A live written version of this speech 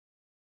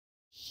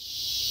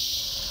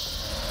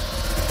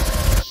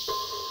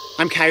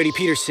I'm Coyote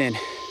Peterson,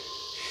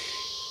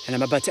 and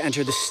I'm about to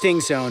enter the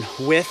sting zone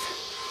with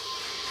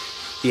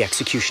the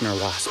Executioner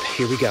Wasp.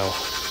 Here we go.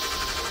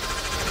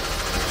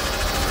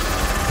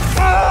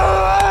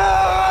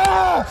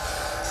 Ah!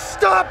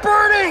 Stop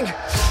burning!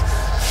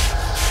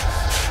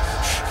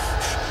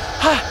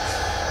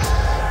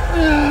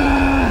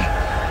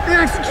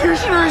 The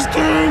Executioner is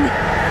king!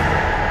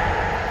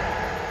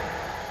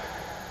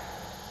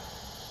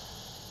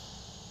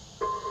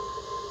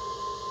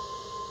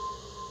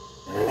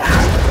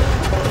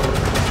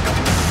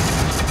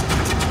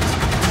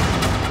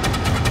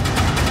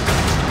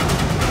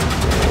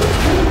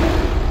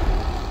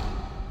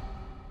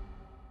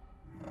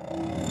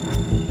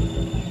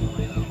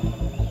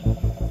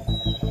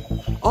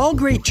 All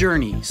great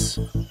journeys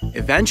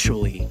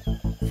eventually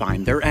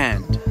find their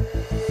end.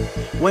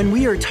 When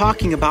we are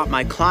talking about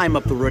my climb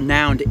up the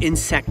renowned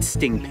insect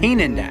sting pain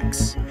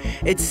index,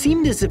 it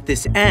seemed as if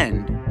this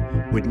end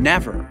would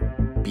never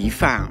be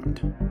found.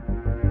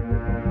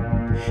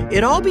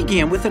 It all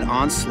began with an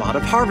onslaught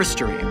of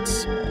harvester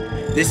ants.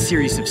 This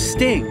series of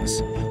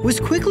stings was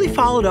quickly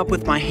followed up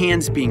with my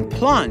hands being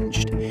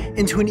plunged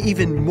into an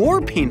even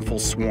more painful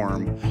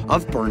swarm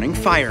of burning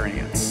fire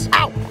ants.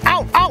 Ow!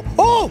 Ow! Ow!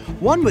 Oh!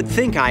 One would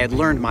think I had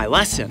learned my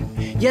lesson,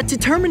 yet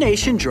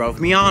determination drove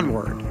me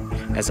onward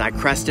as I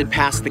crested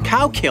past the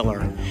cow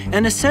killer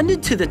and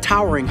ascended to the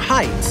towering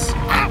heights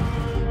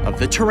of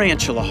the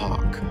Tarantula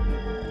Hawk.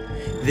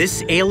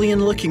 This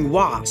alien-looking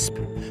wasp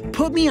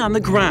put me on the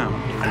ground,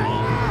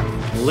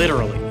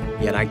 literally,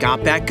 yet I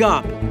got back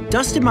up,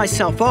 dusted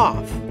myself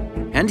off,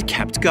 and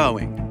kept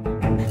going.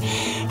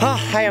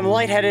 I am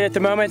lightheaded at the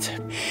moment,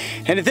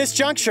 and at this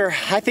juncture,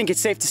 I think it's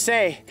safe to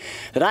say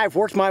that I've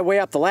worked my way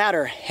up the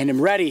ladder and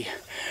am ready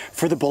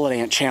for the bullet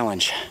ant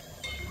challenge.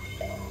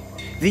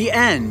 The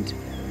end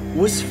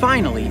was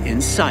finally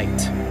in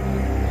sight,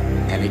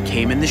 and it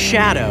came in the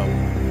shadow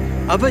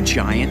of a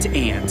giant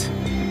ant.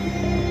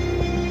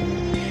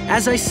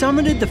 As I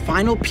summited the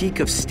final peak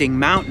of Sting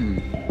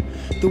Mountain,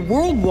 the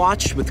world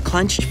watched with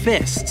clenched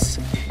fists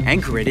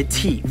and gritted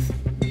teeth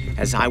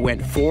as I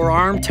went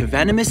forearm to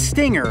venomous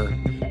stinger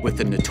with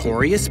the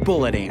notorious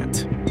bullet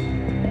ant.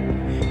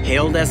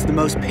 Hailed as the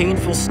most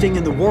painful sting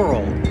in the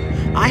world,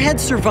 I had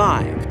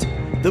survived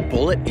the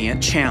bullet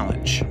ant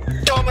challenge.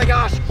 Oh my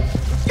gosh!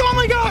 Oh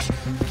my gosh!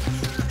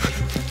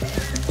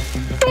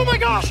 Oh my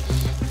gosh!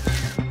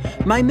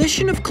 My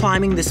mission of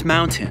climbing this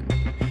mountain,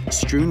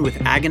 strewn with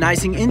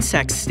agonizing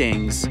insect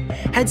stings,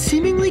 had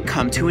seemingly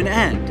come to an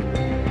end.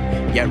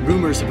 Yet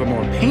rumors of a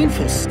more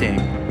painful sting,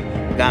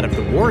 that of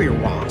the warrior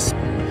wasp,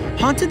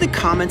 haunted the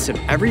comments of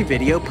every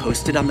video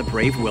posted on the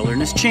Brave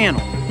Wilderness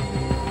channel.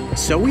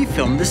 So we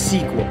filmed the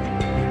sequel,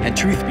 and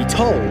truth be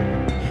told,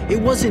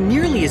 it wasn't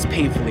nearly as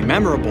painfully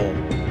memorable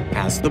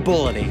as the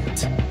bullet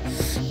ant.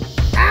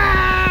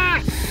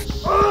 Ah!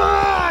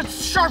 Ah!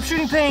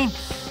 Sharpshooting pain!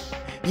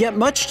 Yet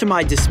much to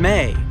my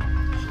dismay,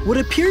 what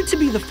appeared to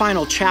be the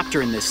final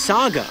chapter in this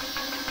saga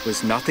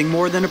was nothing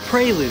more than a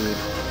prelude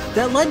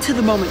that led to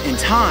the moment in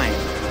time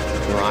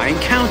where I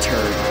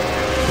encountered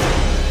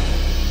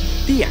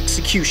the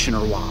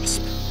Executioner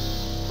Wasp.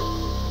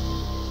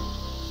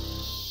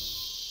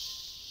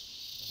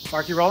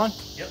 Mark, you rolling?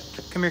 Yep.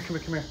 Come here, come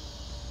here, come here.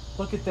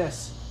 Look at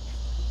this.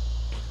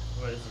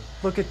 What is it?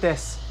 Look at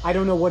this. I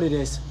don't know what it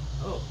is.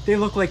 Oh. They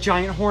look like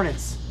giant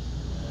hornets.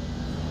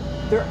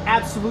 They're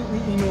absolutely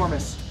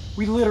enormous.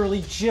 We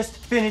literally just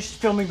finished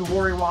filming the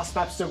Warrior Wasp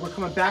episode. We're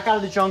coming back out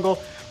of the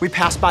jungle. We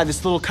passed by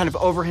this little kind of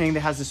overhang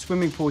that has a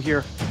swimming pool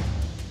here.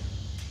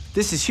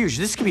 This is huge.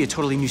 This could be a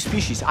totally new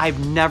species. I've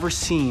never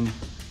seen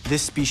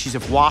this species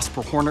of wasp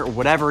or hornet or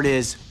whatever it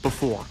is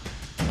before.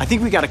 I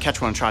think we got to catch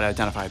one and try to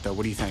identify it though.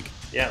 What do you think?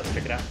 Yeah, let's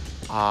check it out.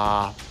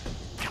 Got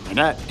my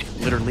net,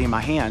 literally in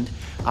my hand.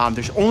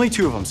 There's only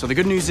 2 of them, so the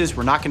good news is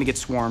we're not gonna get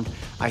swarmed.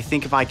 I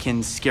think if I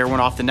can scare one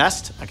off the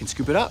nest, I can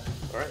scoop it up.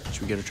 All right.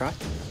 Should we give it a try?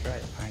 Let's try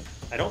it. All right.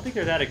 I don't think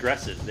they're that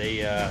aggressive.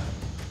 They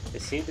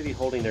seem to be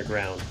holding their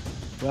ground.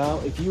 Well,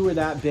 if you were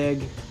that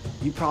big,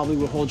 you probably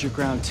would hold your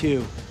ground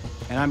too.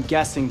 And I'm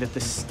guessing that the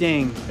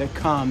sting that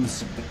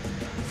comes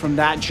from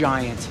that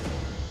giant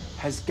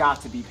has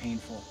got to be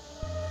painful.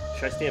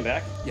 Should I stand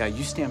back? Yeah,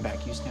 you stand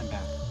back, you stand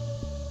back.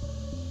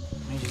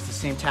 I'm gonna use the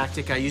same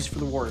tactic I used for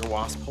the warrior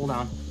wasp. Hold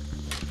on.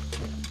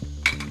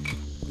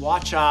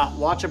 Watch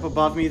up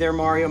above me there,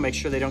 Mario. Make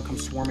sure they don't come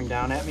swarming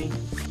down at me.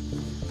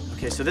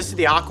 Okay, so this is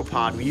the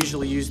aquapod. We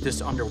usually use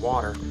this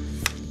underwater.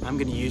 I'm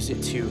gonna use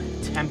it to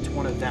tempt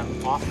one of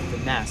them off of the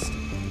nest,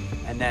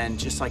 and then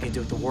just like I did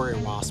with the warrior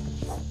wasp,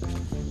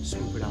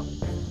 swoop it up.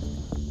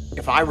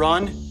 If I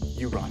run,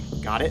 you run.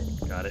 Got it?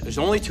 Got it. There's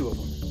only 2 of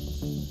them.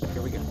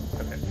 Here we go.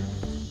 Okay.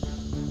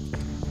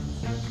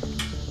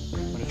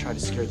 I'm gonna try to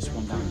scare this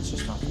one down. It's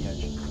just off the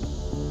edge.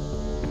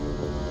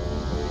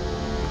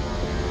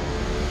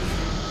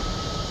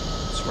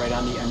 It's right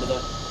on the end of the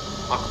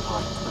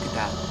aquapod. Look at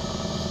that.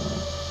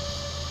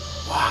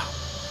 Wow,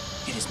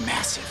 it is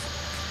massive.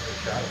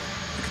 Look at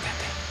that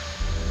thing.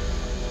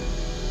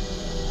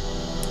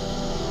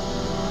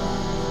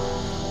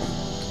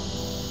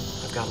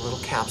 I've got a little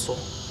capsule.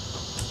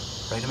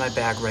 right in my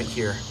bag right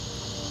here.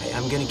 I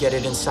am gonna get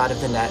it inside of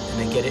the net and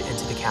then get it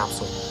into the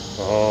capsule.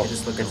 Oh, It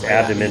is looking its right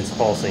at abdomen's me.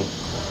 pulsing.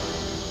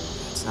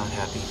 It's not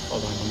happy.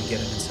 Hold on, let me get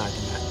it inside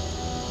the net.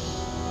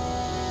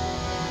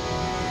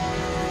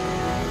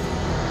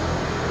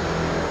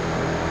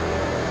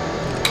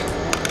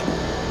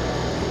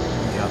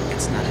 There we go,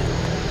 it's netted.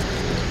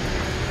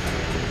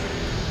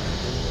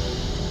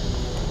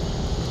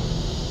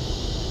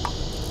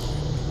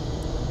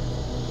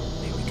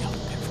 There we go,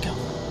 there we go.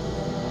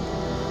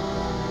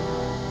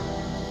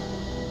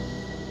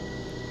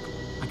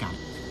 I got it.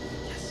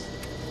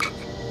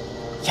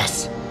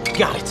 Yes,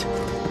 got it.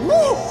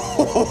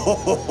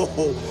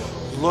 Woo!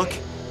 Look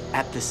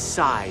at the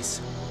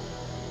size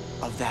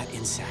of that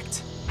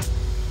insect.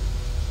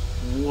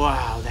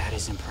 Wow, that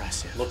is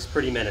impressive. Looks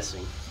pretty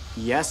menacing.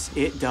 Yes,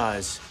 it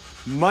does.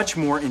 Much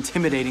more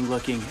intimidating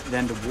looking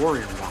than the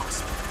warrior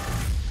wasp.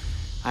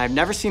 I've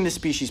never seen this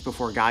species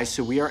before, guys,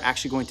 so we are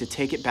actually going to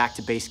take it back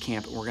to base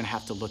camp and we're gonna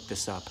have to look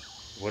this up.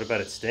 What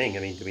about its sting? I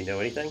mean, do we know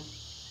anything?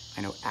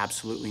 I know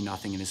absolutely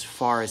nothing, and as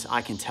far as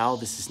I can tell,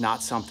 this is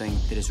not something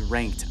that is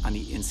ranked on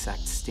the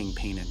insect sting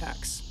pain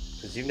index.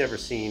 Because you've never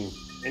seen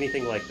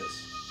anything like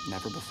this.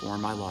 Never before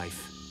in my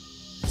life.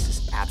 This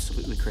is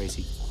absolutely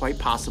crazy. Quite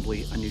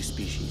possibly a new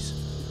species.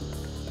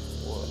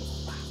 Whoa.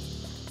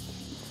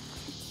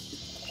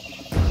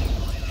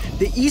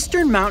 The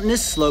eastern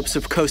mountainous slopes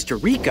of Costa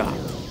Rica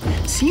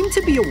seem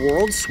to be a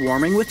world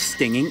swarming with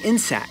stinging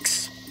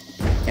insects.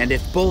 And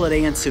if bullet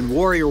ants and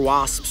warrior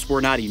wasps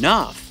were not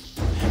enough,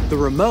 the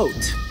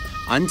remote,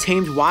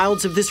 untamed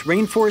wilds of this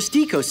rainforest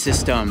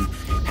ecosystem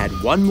had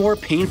one more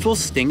painful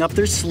sting up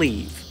their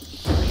sleeve.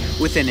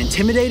 With an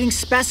intimidating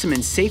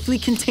specimen safely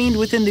contained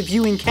within the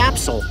viewing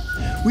capsule,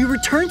 we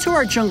returned to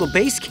our jungle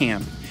base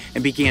camp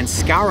and began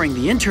scouring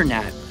the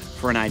internet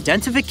for an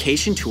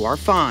identification to our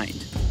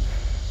find.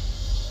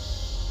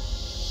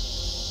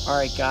 All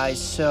right,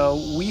 guys,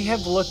 so we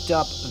have looked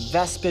up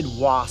vespid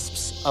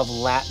wasps of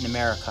Latin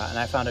America, and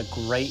I found a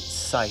great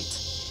site.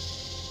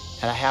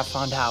 And I have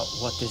found out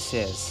what this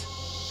is.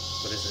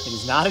 What is It it?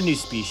 is not a new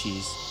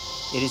species.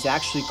 It is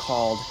actually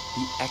called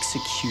the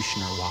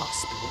Executioner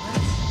Wasp.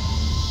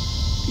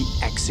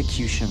 The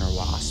Executioner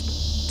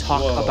Wasp.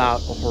 Talk Whoa. about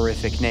a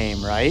horrific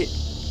name, right?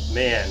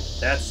 Man,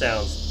 that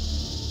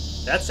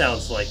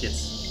sounds like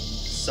it's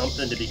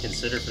something to be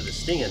considered for the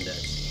sting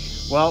index.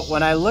 Well,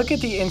 when I look at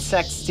the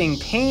insect sting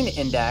pain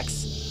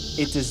index,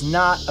 it does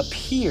not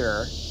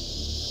appear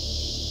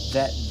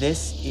that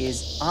this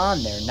is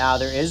on there. Now,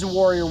 there is a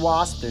warrior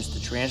wasp, there's the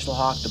Tarantula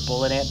Hawk, the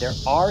bullet ant, there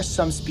are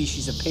some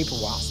species of paper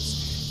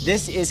wasps.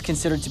 This is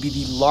considered to be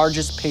the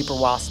largest paper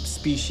wasp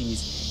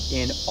species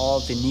in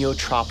all the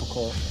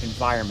neotropical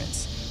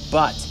environments,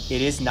 but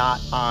it is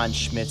not on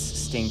Schmidt's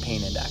sting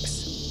pain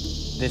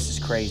index. This is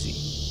crazy.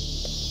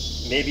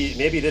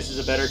 Maybe this is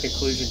a better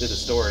conclusion to the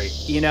story.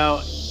 You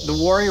know, the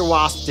warrior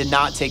wasp did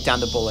not take down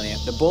the bullet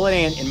ant. The bullet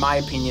ant, in my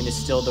opinion, is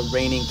still the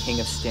reigning king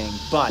of sting,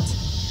 but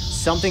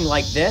something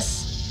like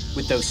this,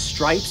 with those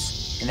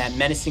stripes and that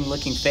menacing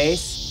looking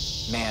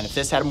face, man, if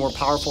this had a more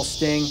powerful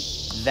sting,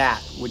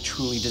 that would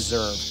truly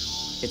deserve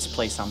its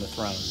place on the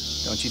throne.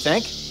 Don't you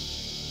think?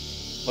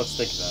 Let's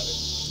think about it.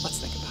 Let's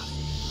think about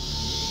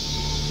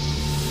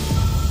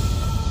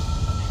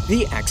it.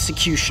 The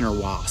Executioner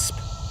Wasp.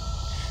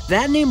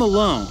 That name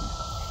alone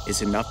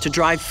is enough to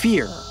drive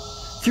fear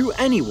through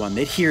anyone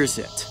that hears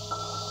it.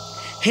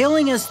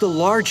 Hailing as the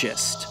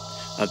largest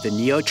of the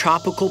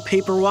neotropical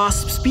paper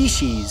wasp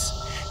species,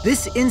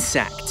 this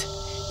insect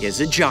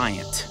is a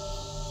giant.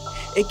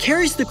 It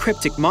carries the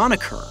cryptic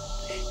moniker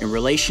in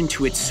relation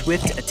to its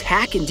swift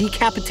attack and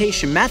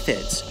decapitation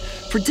methods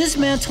for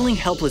dismantling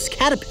helpless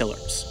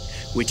caterpillars,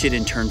 which it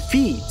in turn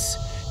feeds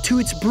to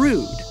its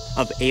brood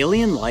of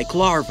alien-like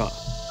larvae.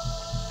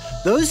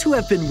 Those who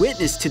have been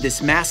witness to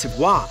this massive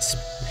wasp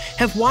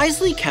have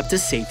wisely kept a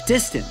safe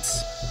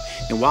distance.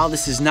 And while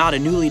this is not a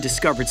newly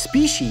discovered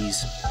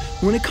species,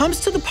 when it comes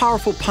to the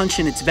powerful punch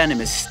in its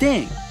venomous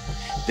sting,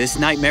 this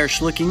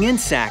nightmarish-looking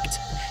insect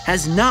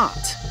has not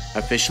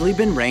officially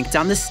been ranked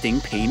on the Sting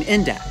Pain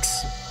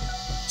Index.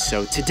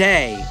 So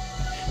today,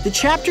 the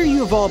chapter you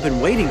have all been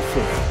waiting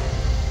for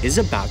is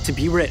about to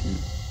be written.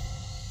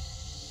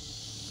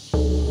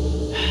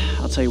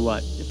 I'll tell you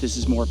what, if this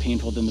is more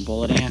painful than the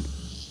bullet ant,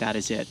 that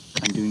is it.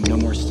 I'm doing no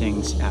more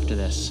stings after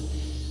this.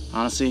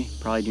 Honestly,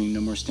 probably doing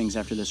no more stings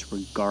after this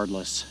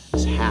regardless.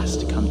 This has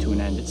to come to an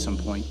end at some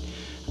point.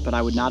 But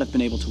I would not have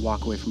been able to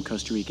walk away from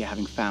Costa Rica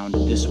having found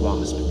this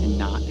wasp and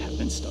not have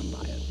been stung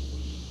by it.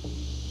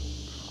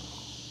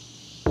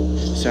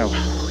 So,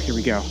 here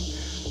we go.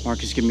 Mark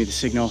has given me the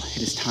signal.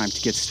 It is time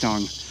to get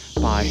stung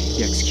by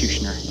the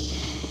Executioner.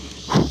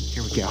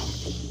 Here we go.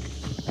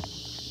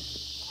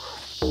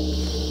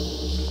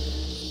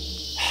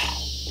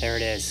 There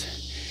it is.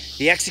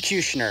 The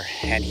Executioner,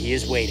 and he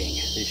is waiting.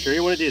 Are you sure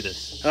you want to do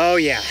this? Oh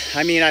yeah,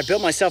 I mean, I've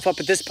built myself up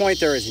at this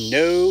point. There is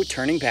no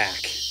turning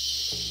back.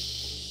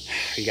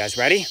 Are you guys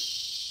ready?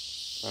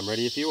 I'm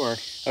ready if you are.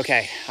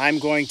 Okay, I'm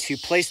going to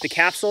place the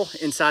capsule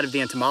inside of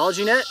the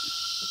entomology net.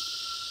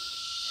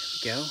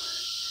 There we go.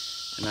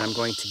 And I'm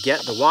going to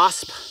get the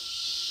wasp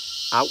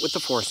out with the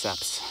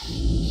forceps.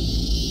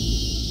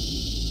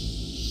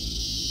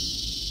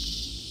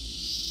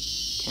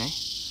 Okay,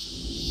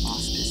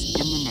 wasp is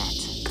in the net.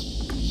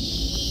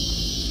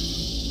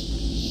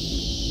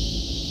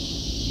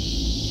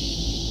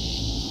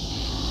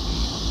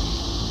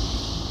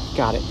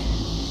 Got it.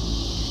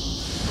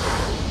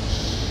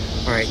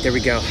 All right, there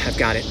we go. I've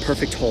got it.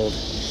 Perfect hold.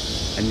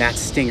 And that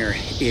stinger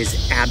is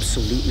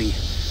absolutely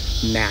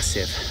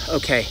massive.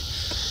 Okay,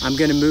 I'm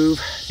gonna move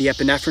the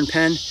epinephrine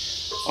pen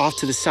off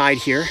to the side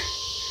here.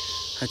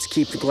 Let's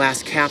keep the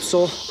glass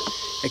capsule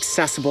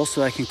accessible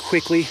so that I can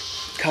quickly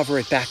cover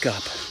it back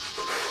up.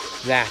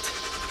 That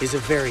is a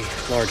very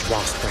large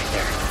wasp right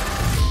there.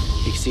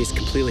 You can see it's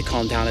completely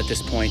calmed down at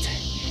this point.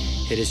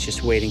 It is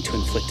just waiting to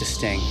inflict a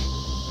sting.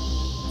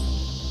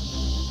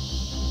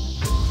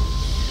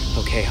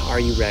 Okay, are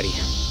you ready?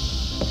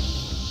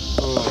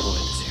 Oh boy.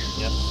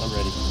 Yep, I'm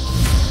ready.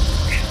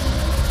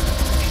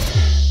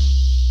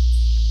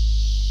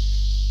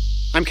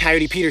 I'm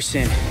Coyote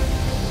Peterson,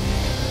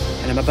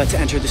 and I'm about to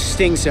enter the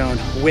sting zone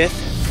with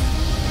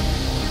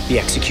the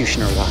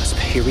Executioner Wasp.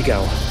 Here we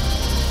go.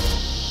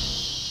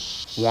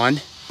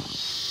 1,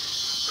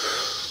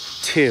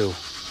 2,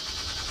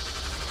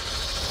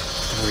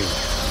 3.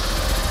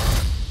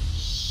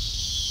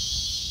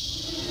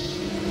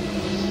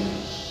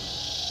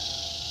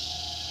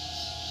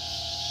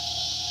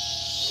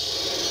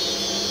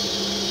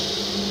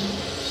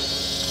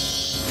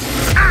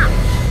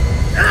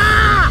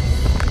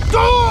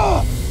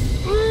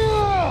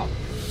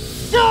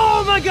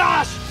 Oh my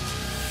gosh!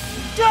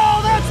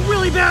 Oh, that's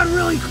really bad,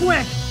 really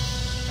quick!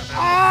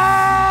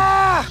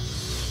 Ah!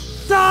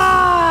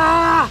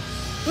 Ah!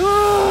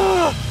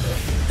 Ah!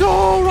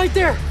 Oh, right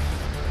there!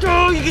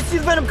 Oh, you can see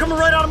the venom coming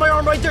right out of my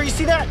arm right there. You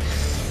see that?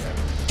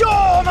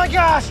 Oh my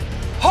gosh!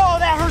 Oh,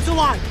 that hurts a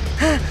lot!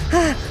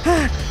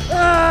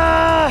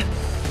 Ah!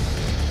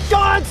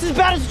 Oh, it's as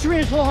bad as a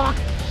Tarantula Hawk!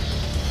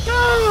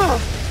 Ah!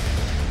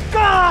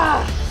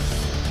 Ah!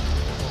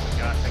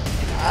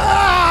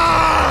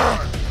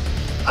 Ah!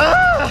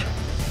 Ah!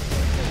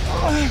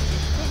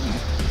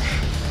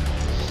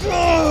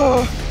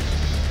 Oh!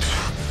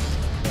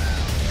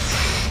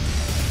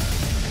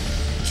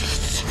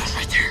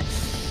 Right there.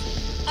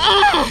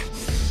 Ah!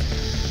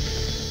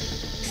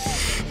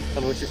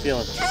 Tell me what you're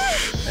feeling.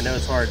 I know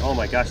it's hard. Oh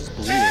my gosh, it's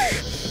bleeding.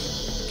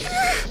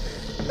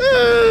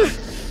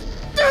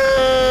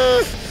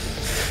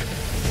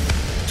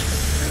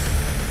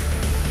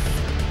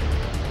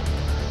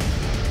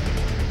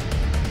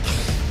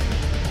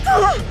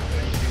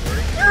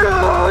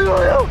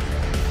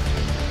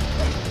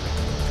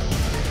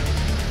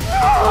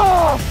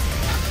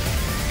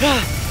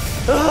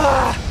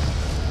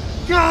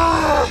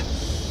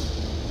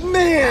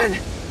 Man,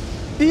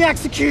 the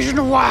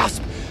Executioner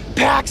Wasp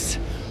packs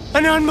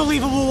an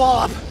unbelievable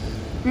wallop.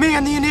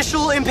 Man, the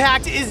initial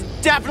impact is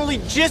definitely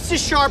just as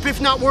sharp,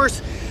 if not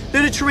worse,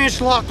 than a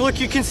Tarantula Hawk. Look,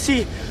 you can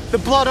see the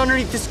blood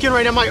underneath the skin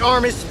right now. My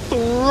arm is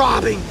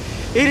throbbing.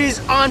 It is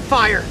on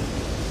fire.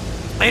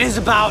 It is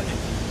about...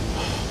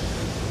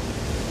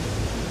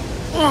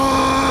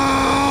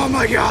 Oh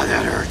my God,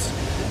 that hurts.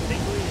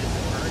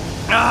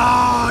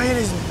 Oh, it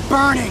is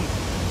burning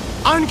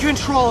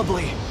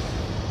uncontrollably.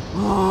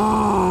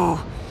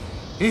 Oh,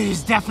 it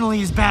is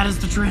definitely as bad as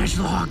the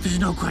Tarantula Hawk. There's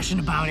no question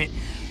about it.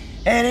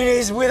 And it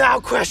is,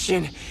 without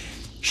question,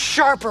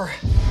 sharper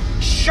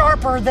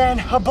than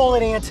a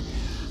bullet ant.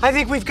 I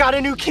think we've got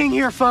a new king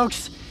here,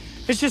 folks.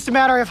 It's just a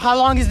matter of how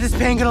long is this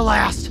pain gonna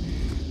last.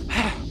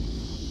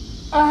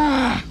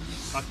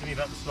 Talk to me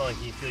about the swelling.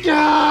 Can you feel your...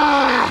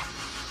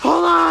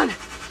 Hold on.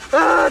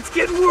 It's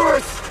getting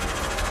worse.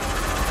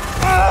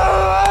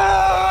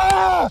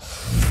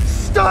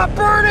 Stop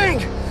burning.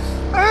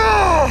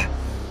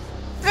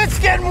 It's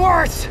getting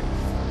worse.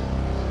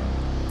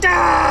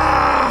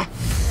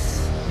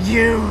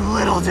 You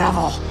little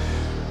devil.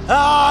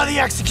 Oh, the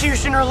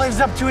Executioner lives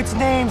up to its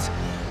names.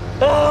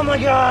 Oh my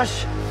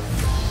gosh.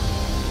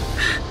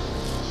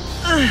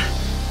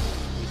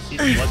 You see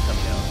the blood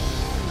coming out.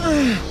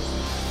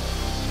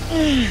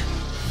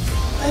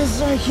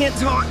 I can't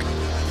talk.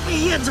 I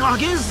can't talk.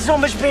 This is so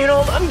much pain.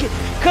 I'm getting...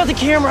 Cut the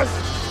camera.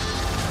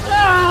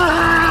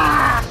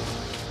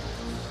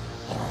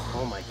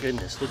 Oh my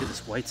goodness, look at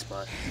this white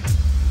spot.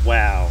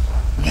 Wow.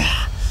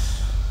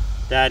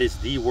 That is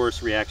the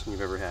worst reaction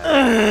you've ever had.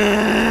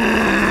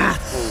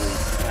 Holy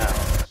cow.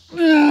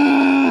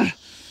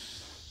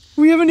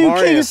 We have a new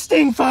king of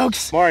sting,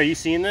 folks. Mario, you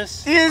seen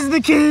this? He is the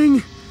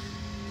king.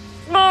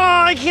 Oh,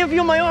 I can't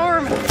feel my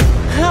arm.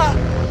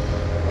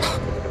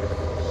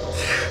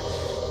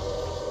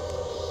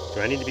 Do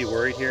I need to be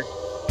worried here?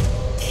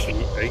 Are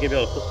you gonna be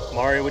able to...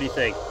 Mario, what do you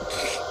think?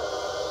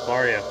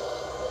 Mario.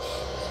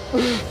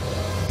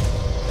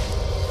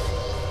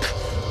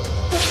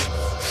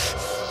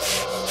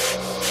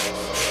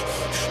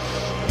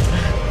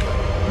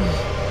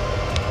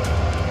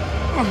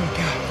 Oh my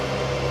God.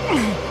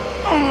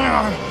 Oh my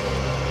arm.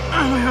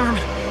 Oh my arm.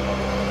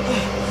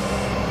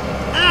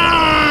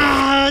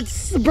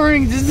 The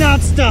burning does not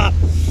stop.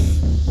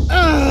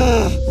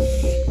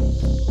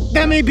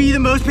 may be the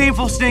most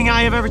painful sting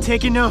I have ever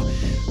taken. No,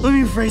 let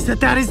me rephrase that.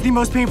 That is the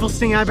most painful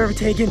sting I've ever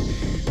taken.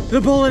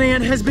 The bullet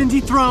ant has been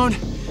dethroned.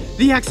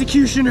 The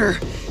executioner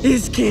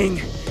is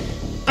king.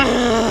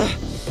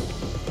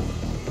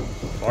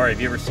 Or have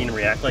you ever seen him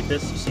react like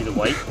this? You see the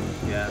white?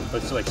 Yeah.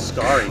 Looks like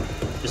scarring,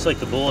 just like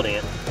the bullet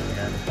ant.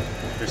 Yeah.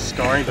 There's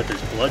scarring, but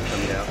there's blood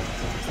coming out.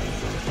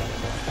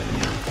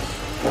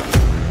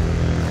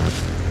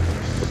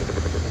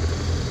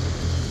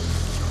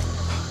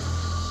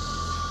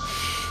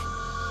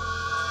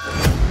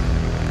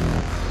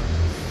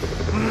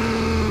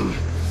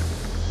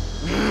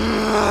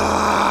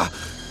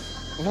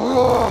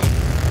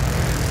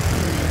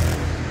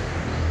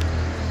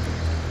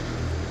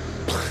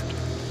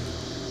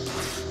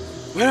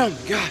 Oh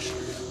my gosh,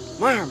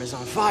 my arm is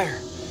on fire.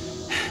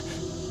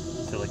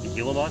 Is it like a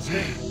Gila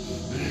monster?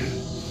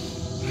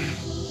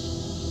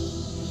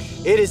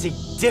 It is a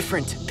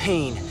different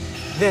pain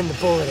than the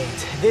bullet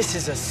ant. This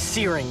is a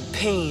searing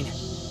pain.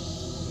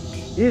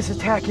 It is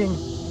attacking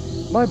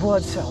my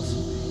blood cells.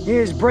 It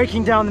is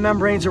breaking down the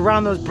membranes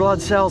around those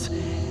blood cells,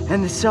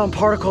 and the cell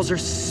particles are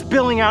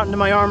spilling out into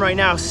my arm right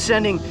now,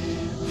 sending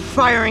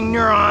firing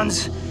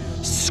neurons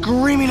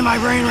screaming in my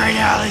brain right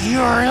now that you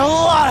are in a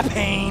lot of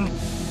pain.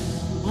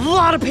 A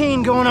lot of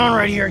pain going on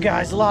right here,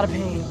 guys. A lot of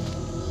pain.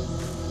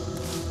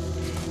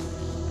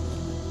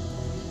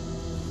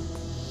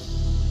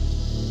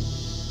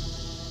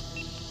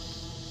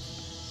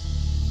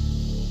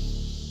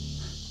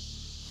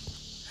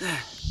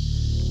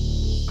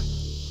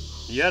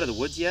 You out of the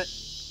woods yet?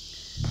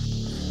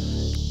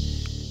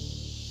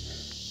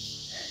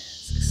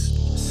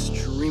 It's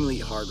extremely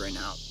hard right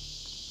now.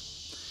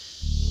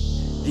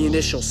 The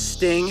initial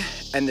sting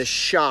and the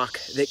shock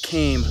that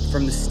came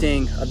from the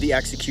sting of the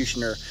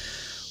executioner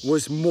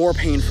was more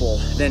painful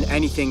than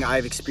anything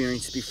I've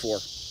experienced before.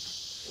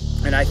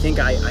 And I think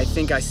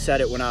I said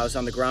it when I was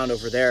on the ground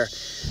over there,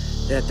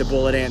 that the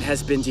bullet ant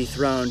has been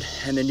dethroned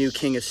and the new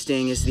king of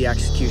sting is the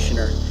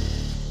executioner.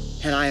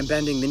 And I am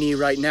bending the knee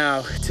right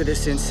now to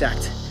this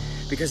insect,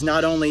 because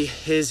not only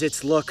is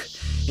its look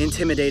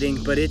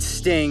intimidating, but its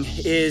sting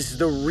is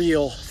the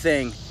real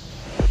thing.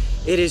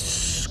 It is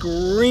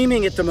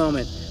screaming at the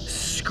moment,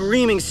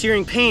 screaming,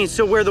 searing pain.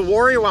 So where the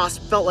warrior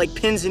wasp felt like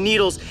pins and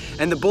needles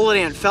and the bullet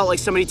ant felt like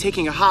somebody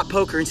taking a hot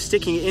poker and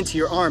sticking it into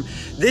your arm,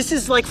 this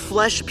is like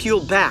flesh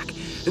peeled back.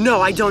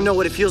 No, I don't know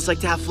what it feels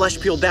like to have flesh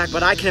peeled back,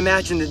 but I can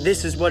imagine that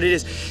this is what it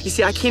is. You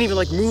see, I can't even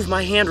like move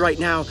my hand right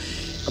now.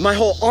 My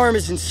whole arm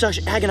is in such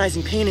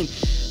agonizing pain, and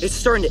it's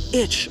starting to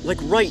itch, like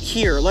right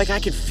here. Like I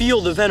could feel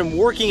the venom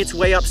working its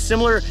way up,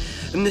 similar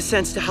in the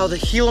sense to how the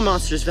Gila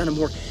monster's venom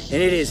worked,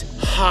 and it is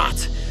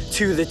hot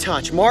to the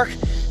touch. Mark,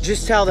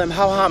 just tell them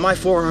how hot my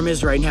forearm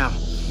is right now.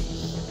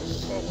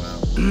 Oh,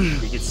 wow.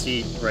 You can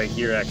see right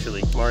here,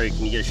 actually. Mario,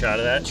 can you get a shot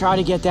of that? Try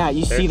to get that.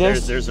 You see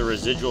this? There's a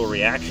residual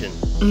reaction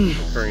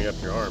occurring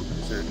up your arm.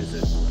 Is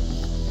it?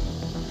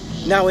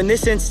 Now, in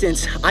this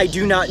instance, I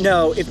do not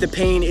know if the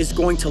pain is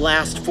going to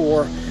last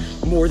for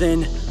more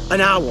than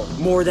an hour,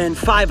 more than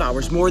 5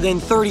 hours, more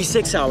than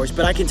 36 hours,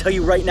 but I can tell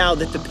you right now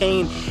that the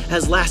pain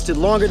has lasted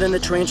longer than the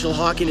Tarantula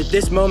Hawk, and at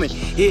this moment,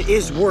 it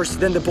is worse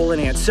than the bullet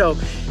ant. So,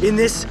 in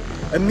this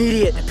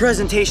immediate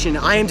presentation,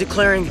 I am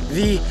declaring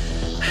the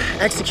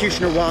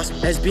Executioner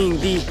Wasp as being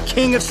the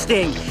king of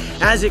sting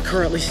as it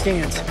currently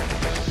stands.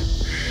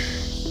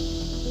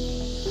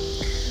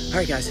 All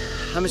right, guys,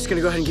 I'm just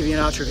gonna go ahead and give you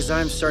an outro because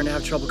I'm starting to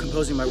have trouble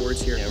composing my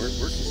words here. Yeah, we're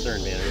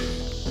concerned, man.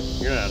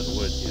 You're not out of the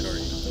woods yet, are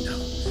you? No.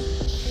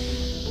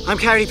 I'm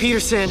Coyote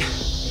Peterson.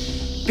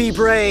 Be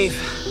brave.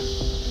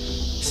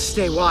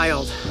 Stay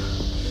wild.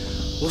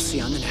 We'll see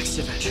you on the next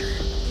adventure.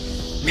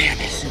 Man,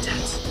 this is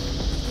intense.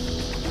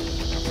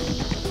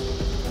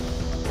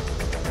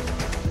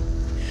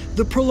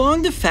 The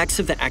prolonged effects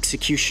of the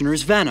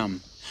executioner's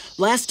venom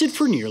lasted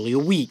for nearly a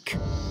week,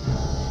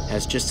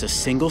 as just a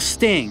single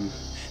sting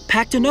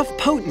packed enough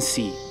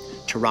potency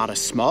to rot a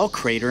small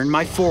crater in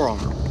my forearm.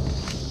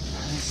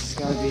 This has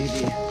got to be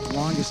the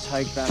longest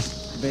hike back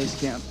to base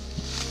camp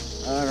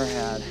I've ever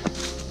had.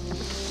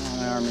 Oh,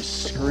 my arm is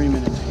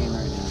screaming in pain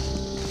right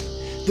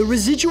now. The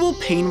residual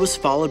pain was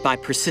followed by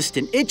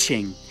persistent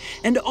itching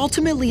and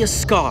ultimately a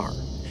scar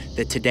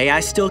that today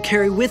I still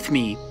carry with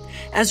me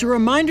as a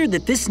reminder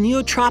that this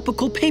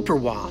neotropical paper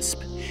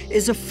wasp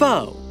is a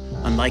foe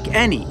unlike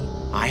any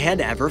I had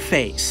ever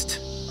faced.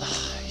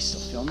 You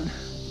still filming?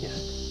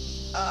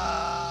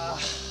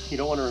 You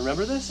don't want to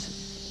remember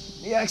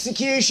this? The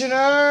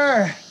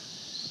executioner!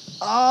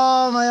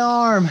 Oh, my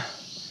arm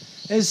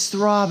is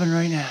throbbing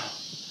right now.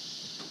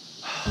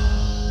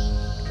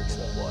 Drink some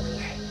that water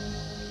there.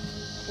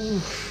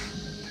 Oof.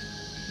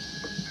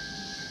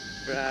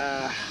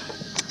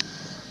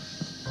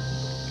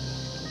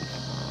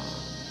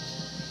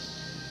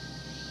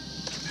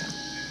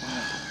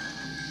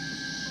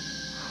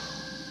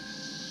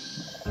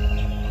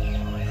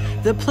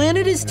 The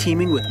planet is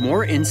teeming with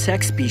more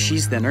insect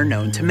species than are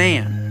known to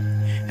man,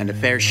 and a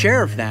fair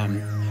share of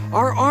them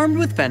are armed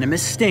with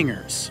venomous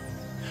stingers.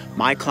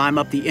 My climb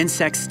up the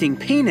insect sting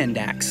pain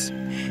index,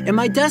 and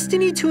my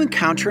destiny to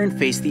encounter and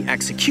face the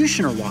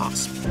executioner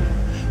wasp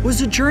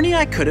was a journey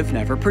I could have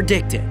never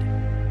predicted.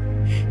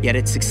 Yet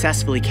it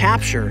successfully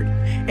captured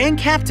and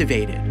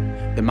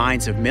captivated the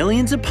minds of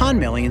millions upon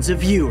millions of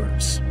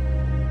viewers.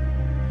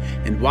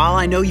 And while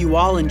I know you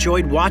all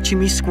enjoyed watching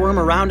me squirm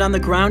around on the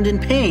ground in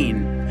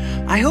pain,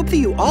 I hope that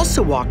you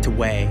also walked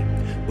away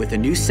with a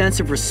new sense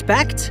of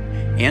respect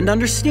and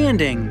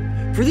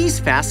understanding for these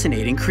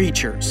fascinating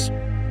creatures.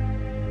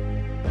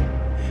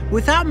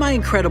 Without my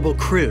incredible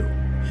crew,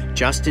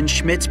 Justin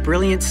Schmidt's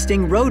brilliant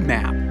sting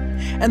roadmap,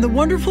 and the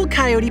wonderful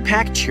Coyote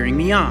Pack cheering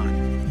me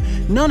on,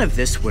 none of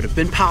this would have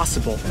been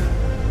possible.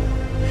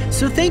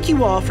 So thank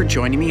you all for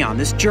joining me on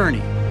this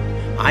journey.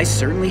 I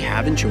certainly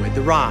have enjoyed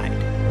the ride.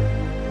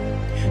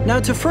 Now,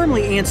 to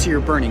firmly answer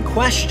your burning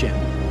question,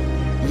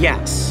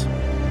 yes,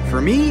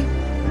 for me,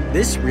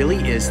 this really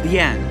is the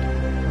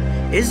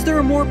end. Is there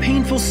a more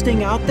painful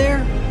sting out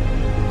there?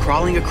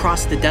 Crawling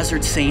across the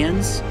desert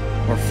sands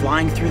or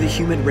flying through the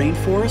humid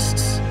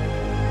rainforests?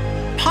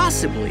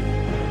 Possibly.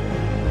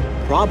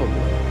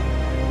 Probably.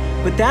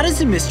 But that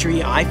is a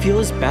mystery I feel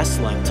is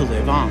best left to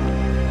live on.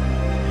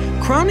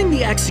 Crowning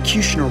the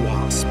Executioner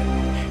Wasp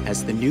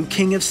as the new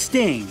king of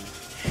sting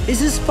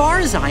is as far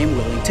as I am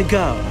willing to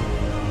go.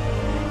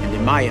 And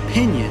in my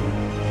opinion,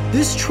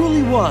 this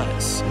truly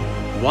was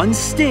one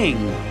sting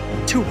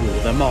to rule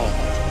them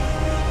all.